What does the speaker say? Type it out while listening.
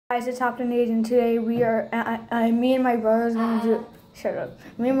Guys, it's Hopton Age, and today we are. Me and my brother's gonna do. Shut up.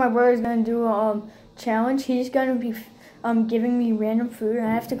 Me and my brother's gonna do a challenge. He's gonna be giving me random food, and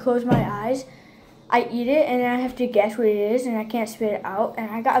I have to close my eyes. I eat it, and then I have to guess what it is, and I can't spit it out. And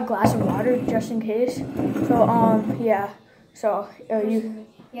I got a glass of water just in case. So yeah. So you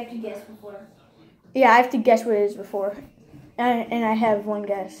have to guess before. Yeah, I have to guess what it is before, and I have one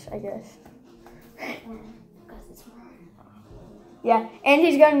guess, I guess. Yeah, and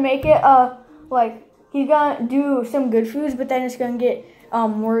he's gonna make it like he's gonna do some good foods, but then it's gonna get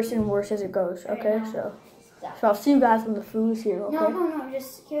worse and worse as it goes. Okay, right, so I'll see you guys when the food's here. Okay. No,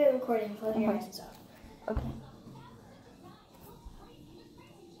 just keep it recording. Close your eyes and stuff. Okay.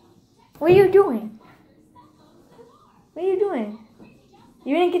 What are you doing? What are you doing?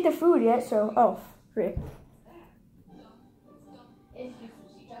 You didn't get the food yet, so frick.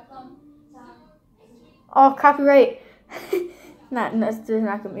 Oh, copyright. There's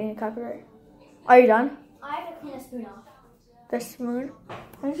not gonna be any copyright. Are you done? I have to clean the spoon off. The spoon?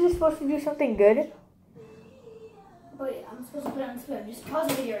 Aren't you supposed to do something good? But yeah, I'm supposed to put it on the spoon. Just pause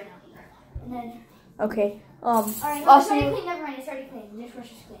the video right now. And then. Okay. Alright, no, it's already clean. Never mind. It's already clean. The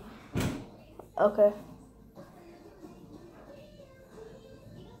dishwasher's clean. Okay.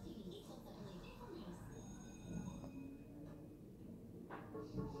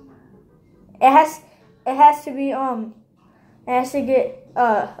 It has to be it has to get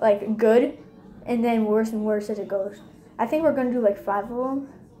like good, and then worse and worse as it goes. I think we're gonna do like 5 of them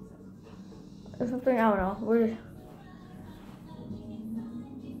or something. I don't know.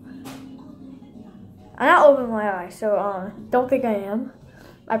 I'm not opening my eyes, so don't think I am.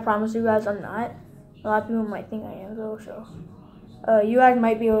 I promise you guys I'm not. A lot of people might think I am though, so you guys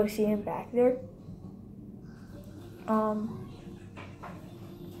might be able to see him back there.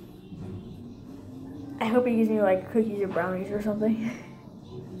 I hope he gives me like cookies or brownies or something,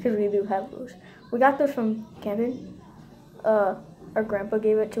 because we do have those. We got those from camping. Our grandpa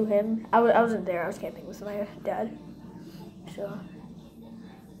gave it to him. I wasn't there. I was camping with my dad. So.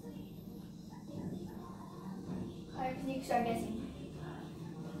 Alright, you can start guessing.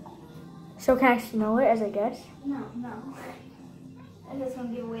 So can I smell it as I guess? No. And that's gonna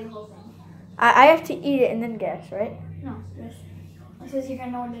give away the whole thing. I have to eat it and then guess, right? No, just. It says you're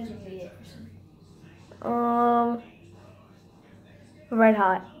gonna know what it is when you eat it. Red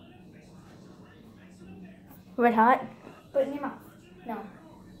Hot. Red Hot? Put it in your mouth.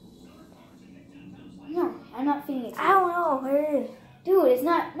 No, I'm not feeding it to you. I don't know what it is. Dude, it's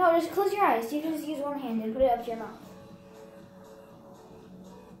not. No, just close your eyes. You can just use one hand and put it up to your mouth.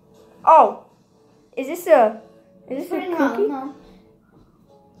 Oh, is this a cookie? No.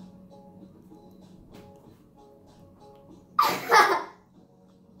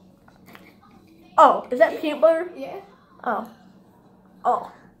 Oh, is that peanut butter? Yeah. Oh.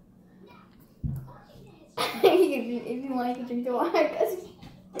 If you want, you can drink the water.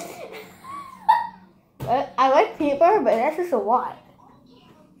 I like peanut butter, but that's just a lot.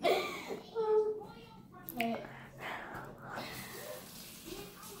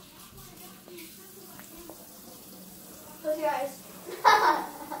 Close your eyes.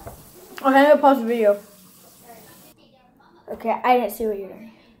 Okay, I'm gonna pause the video. Okay, I didn't see what you're doing.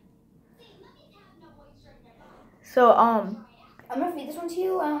 So, I'm gonna feed this one to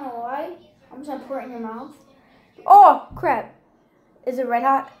you. I don't know why. I'm just gonna pour it in your mouth. Oh, crap. Is it Red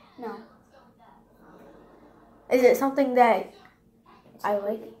Hot? No. Is it something that I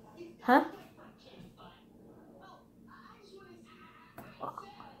like? Huh?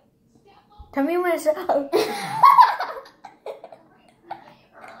 Tell me when it's...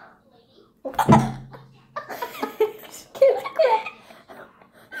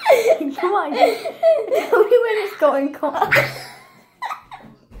 Come on. Tell me when it's going close.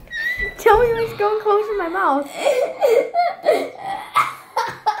 Tell me when it's going close to my mouth.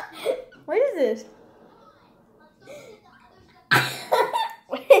 What is this?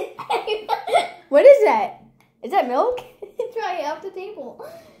 What is that? Is that milk? It's right off the table.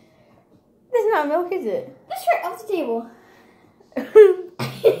 That's not milk, is it? It's right off the table.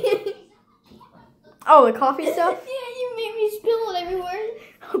 Oh, the coffee stuff? Yeah, you made me spill it everywhere.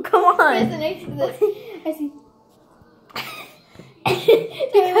 Oh, come on. Where's the next to this? I see.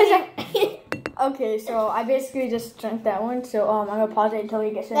 Okay, so I basically just drank that one. So I'm gonna pause it until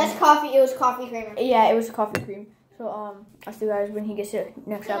he gets it. That's coffee. It was coffee creamer. Yeah, it was coffee cream. So I'll see you guys when he gets it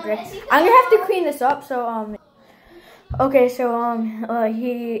next object. I'm gonna have to clean this up. So okay, so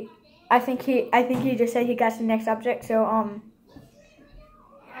I think he just said he got the next object. So All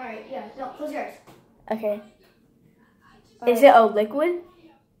right. Yeah. No, close your eyes. Okay. Is it a liquid?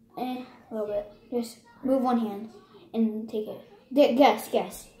 A little bit. Just move one hand and take it. Guess.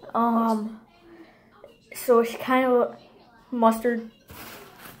 So it's kind of mustard.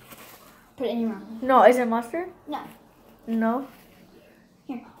 Put it in your mouth. No, is it mustard? No. No.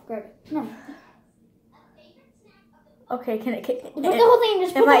 Here, grab it. No. Okay, can it? Put the whole thing.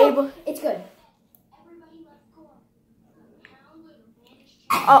 Just put am the I whole, able? It's good.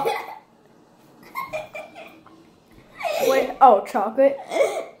 Oh. Wait. Oh, chocolate.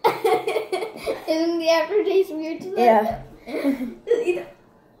 Isn't the aftertaste weird to them? Yeah.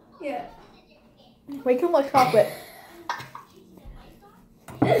 Yeah. Way too much chocolate.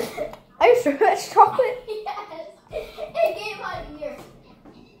 Are you sure that's chocolate? Yes. It came out of here.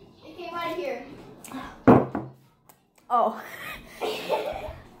 It came out of here. Oh.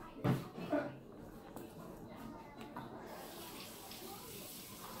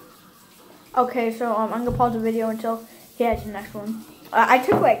 Okay, so I'm gonna pause the video until he has the next one. I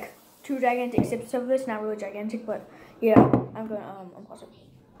took like 2 gigantic sips of this, not really gigantic, but yeah, I'm gonna pause it.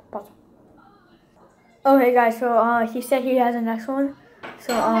 Pause it. Okay, guys, so he said he has the next one.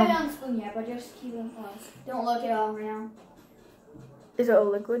 So I don't have it on the spoon yet, but just keep it close. Don't look at all right now. Is it a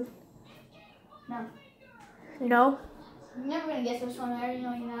liquid? No. No. You're never gonna guess which one. I already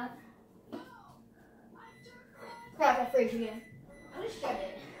know you're not. Crap! I fridge again. I just grabbed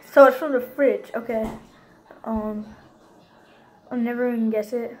it. So it's from the fridge. Okay. I'll never even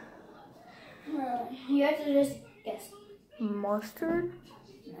guess it. You have to just guess. Mustard?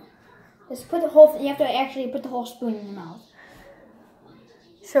 No. Just put the whole. You have to actually put the whole spoon in your mouth.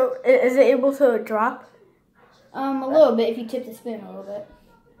 So is it able to drop? A little bit if you tip the spoon a little bit.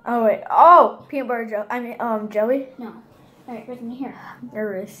 Oh wait. Oh, peanut butter jelly. I mean jelly. No. All right, what's in here?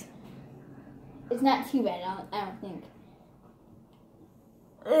 Nervous. It's not too bad. I don't think.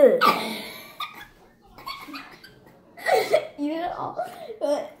 Ugh. Eat it all.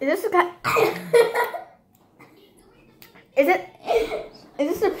 Is this a Is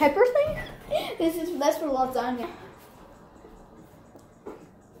this a pepper thing? That's for lasagna.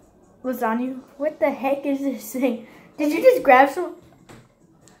 Lasagna? What the heck is this thing? Did you just grab some?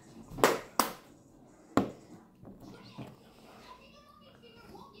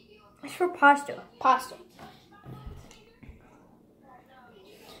 It's for pasta. Pasta.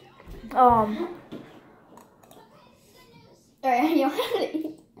 Alright, you don't have to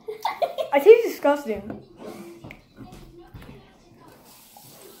eat. I taste disgusting.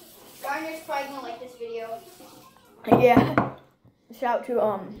 Garner's probably gonna like this video. Yeah. Shout out to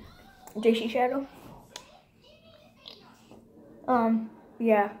JC Shadow.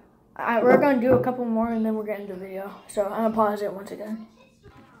 Yeah. We're gonna do a couple more and then we're getting the video. So I'm gonna pause it once again.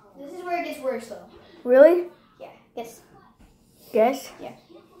 This is where it gets worse though. Really? Yeah. Guess. Guess? Yeah.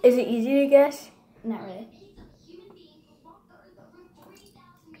 Is it easy to guess? Not really.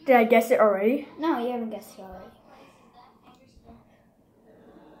 Did I guess it already? No, you haven't guessed it already.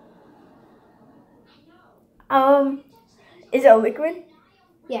 Is it a liquid?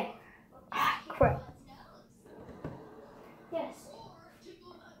 Yeah. Crap. Yes.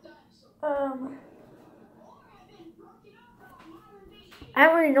 I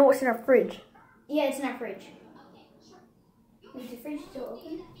don't really know what's in our fridge. Yeah, it's in our fridge. Is the fridge still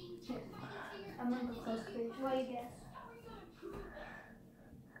open? Here. I'm gonna go close the fridge. What do you guess?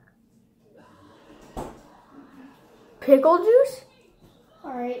 Pickle juice?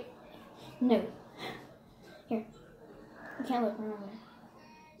 Alright. No. Here. You can't look, remember.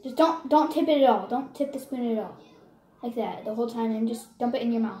 Just don't tip it at all. Don't tip the spoon at all. Like that, the whole time, and just dump it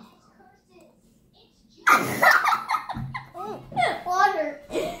in your mouth. Water.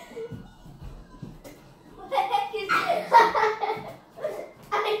 What the heck is this?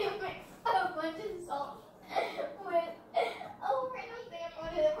 I mixed a bunch of salt with random thing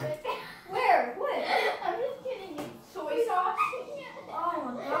under the fridge. Where? What? I'm just kidding. It's soy sauce. Oh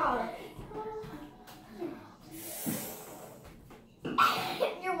my god.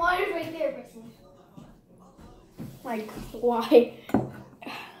 Your water's right there, Brixton. Like, why?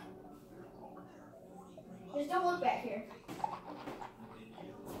 Just don't look back here.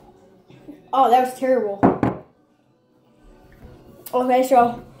 Oh, that was terrible. Okay,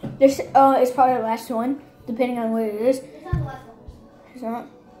 so this is probably the last one, depending on what it is. It's not the last one. It's not?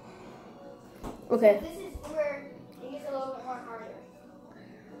 Okay. This is where it gets a little bit more harder.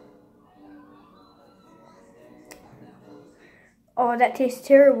 Oh, that tastes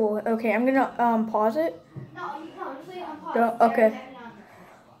terrible. Okay, I'm gonna pause it. No, just leave it on pause. No, okay.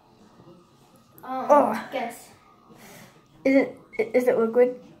 Oh. Guess. Is it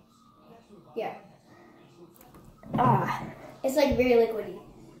liquid? Yeah. Ah. It's like very liquidy.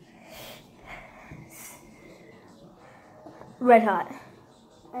 Red Hot.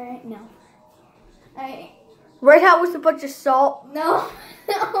 Alright, no. Alright. Red Hot with a bunch of salt. No.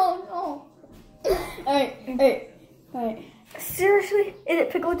 No. drinking. Hey, Alright. seriously? Is it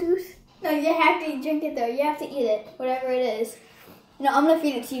pickle juice? No, you have to drink it though. You have to eat it, whatever it is. No, I'm gonna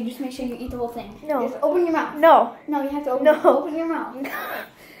feed it to you. Just make sure you eat the whole thing. No. Just open your mouth. No. No, you have to open. No. Open your mouth.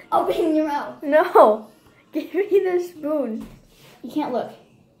 Open your mouth. No. Give me the spoon. You can't look.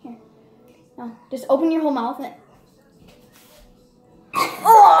 Here. No, just open your whole mouth. And...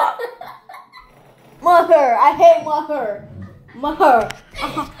 Oh! Mother, I hate mother. Mother.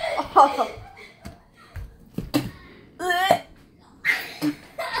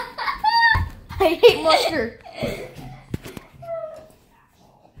 I hate mustard.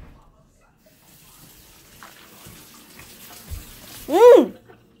 Mmm.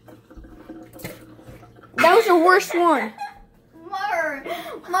 That was the worst one. Mother.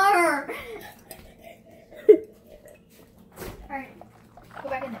 Mother. Alright. Go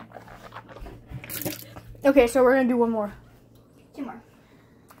back in there. Okay, so we're gonna do one more. 2 more.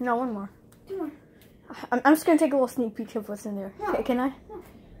 No, one more. 2 more. I'm just gonna take a little sneak peek of what's in there. No. Okay, can I?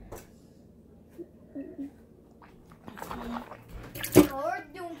 Oh, we're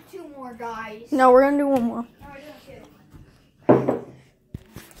doing 2 more, guys. No, we're gonna do one more. No, we're doing 2.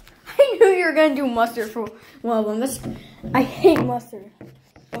 I knew you were gonna do mustard for one of them. I hate mustard.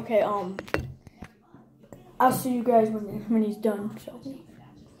 Okay, I'll see you guys when he's done. So.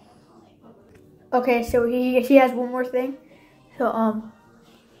 Okay, so he has one more thing. So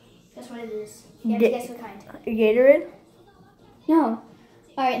Guess what it is. You have to guess what kind. Gatorade. No.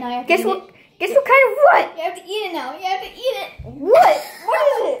 Alright, now you have to Guess eat what? it. Guess what kind of what? You have to eat it now. You have to eat it. What? What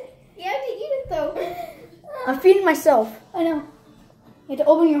is it? You have to eat it though. I'm feeding myself. I know. You have to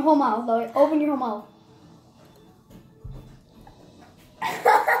open your whole mouth though. Open your whole mouth.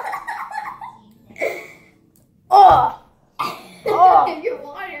 Oh. Oh. Your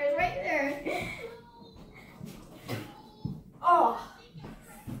water is right there. Oh.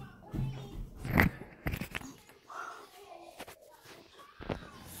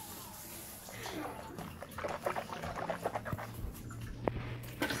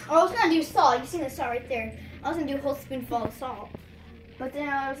 I was gonna do salt. You see the salt right there. I was gonna do a whole spoonful of salt. But then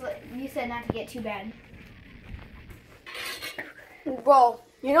I was like, you said not to get too bad. Bro,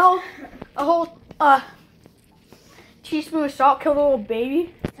 you know, a whole teaspoon of salt killed a little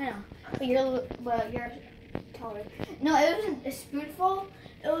baby. I know. But you're taller. No, it wasn't a spoonful.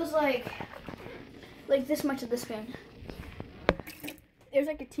 It was like this much of the spoon. It was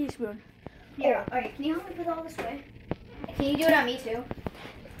like a teaspoon. Here, alright, can you help me put all this away? Can you do it on me too?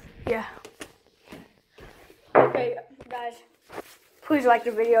 Yeah. Okay, guys, please like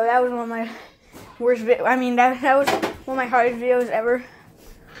the video. That was one of my worst videos. I mean, that was one of my hardest videos ever.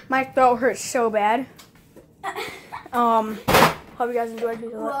 My throat hurts so bad. Hope you guys enjoyed.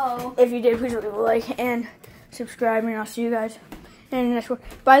 Whoa. If you did, please leave a like and subscribe, and I'll see you guys in the next one.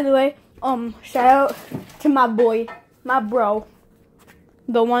 By the way, shout out to my boy, my bro,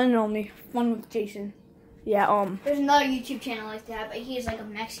 the one and only, one with Jason. Yeah, There's another YouTube channel like that, but he's like a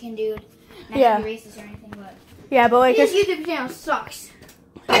Mexican dude. Not Yeah. to be racist or anything, but yeah, but like his this, YouTube channel sucks.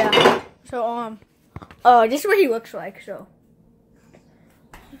 yeah. So this is what he looks like. So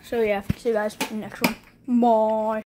yeah, see you guys in the next one. Bye.